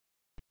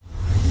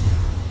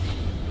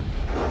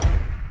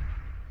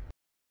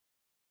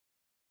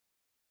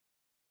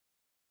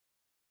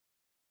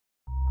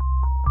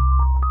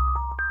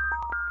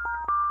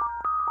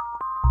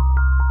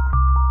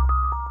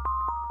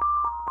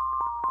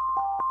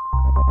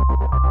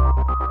Into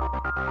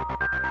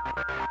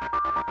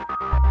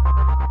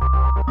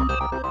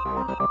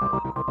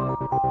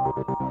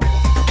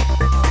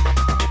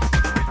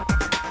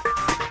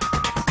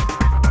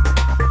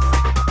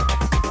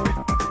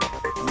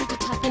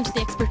the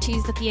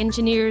expertise that the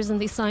engineers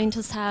and the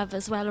scientists have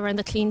as well around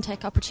the clean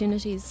tech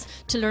opportunities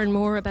to learn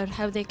more about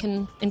how they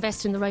can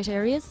invest in the right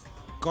areas?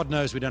 God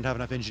knows we don't have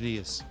enough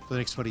engineers for the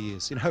next 20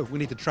 years. We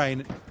need to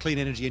train clean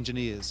energy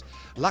engineers.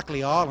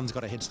 Luckily, Ireland's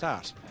got a head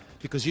start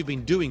because you've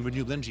been doing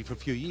renewable energy for a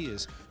few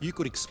years. You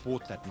could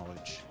export that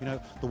knowledge.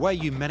 The way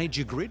you manage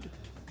your grid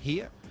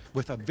here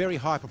with a very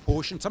high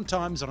proportion,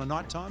 sometimes on a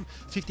night time,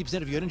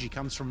 50% of your energy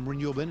comes from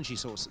renewable energy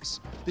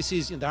sources.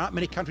 There aren't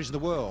many countries in the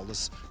world,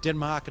 there's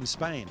Denmark and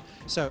Spain.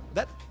 So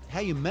how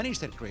you manage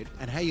that grid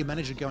and how you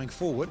manage it going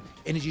forward,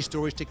 energy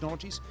storage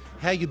technologies,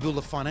 how you build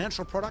the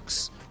financial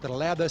products that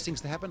allow those things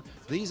to happen,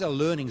 these are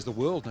learnings the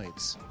world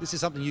needs. This is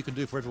something you can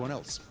do for everyone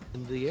else.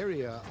 In the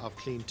area of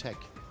clean tech,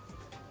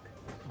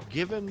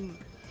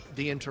 given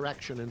the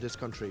interaction in this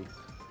country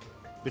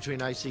between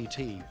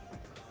ICT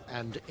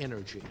and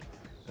energy,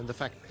 and the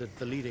fact that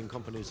the leading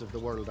companies of the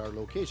world are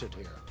located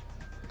here,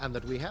 and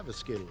that we have a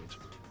skilled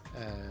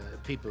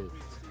people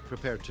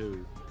prepared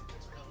to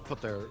put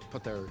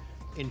their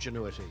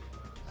ingenuity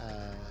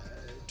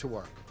to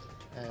work,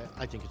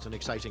 I think it's an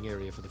exciting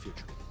area for the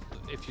future.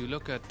 If you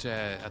look at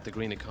the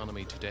green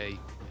economy today,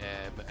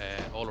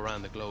 all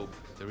around the globe,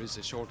 there is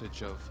a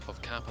shortage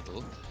of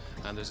capital,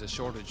 and there's a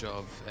shortage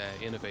of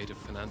innovative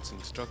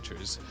financing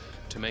structures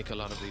to make a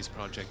lot of these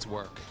projects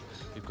work.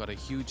 We've got a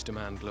huge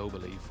demand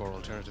globally for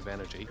alternative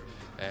energy,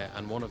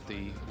 and one of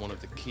the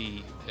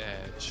key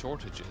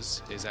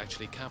shortages is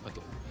actually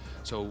capital.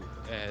 So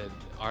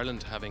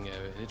Ireland, having an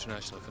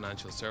international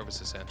financial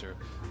services centre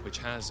which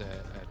has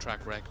a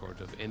track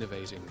record of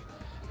innovating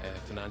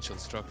financial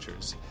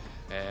structures,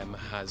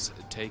 has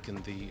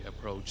taken the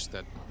approach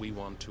that we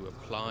want to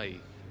apply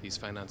these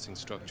financing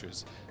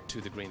structures to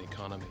the green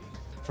economy.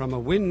 From a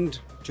wind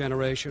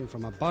generation,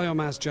 from a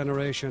biomass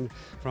generation,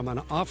 from an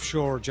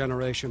offshore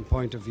generation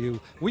point of view,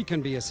 we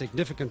can be a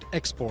significant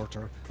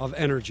exporter of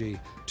energy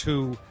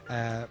to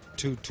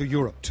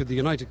Europe, to the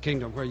United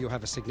Kingdom, where you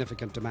have a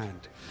significant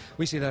demand.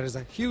 We see that as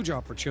a huge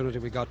opportunity.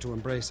 We've got to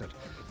embrace it.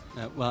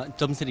 Well,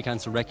 Dublin City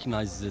Council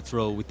recognises its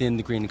role within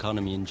the green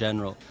economy in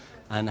general,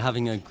 and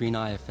having a green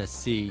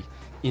IFSC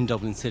in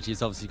Dublin City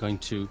is obviously going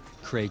to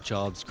create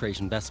jobs, create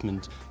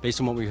investment. Based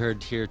on what we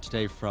heard here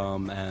today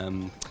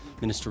from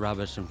Minister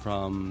Rabbitte and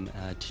from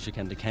Taoiseach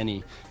Enda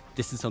Kenny,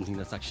 this is something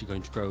that's actually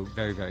going to grow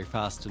very, very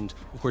fast, and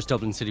of course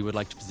Dublin City would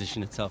like to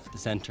position itself at the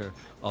centre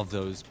of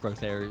those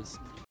growth areas.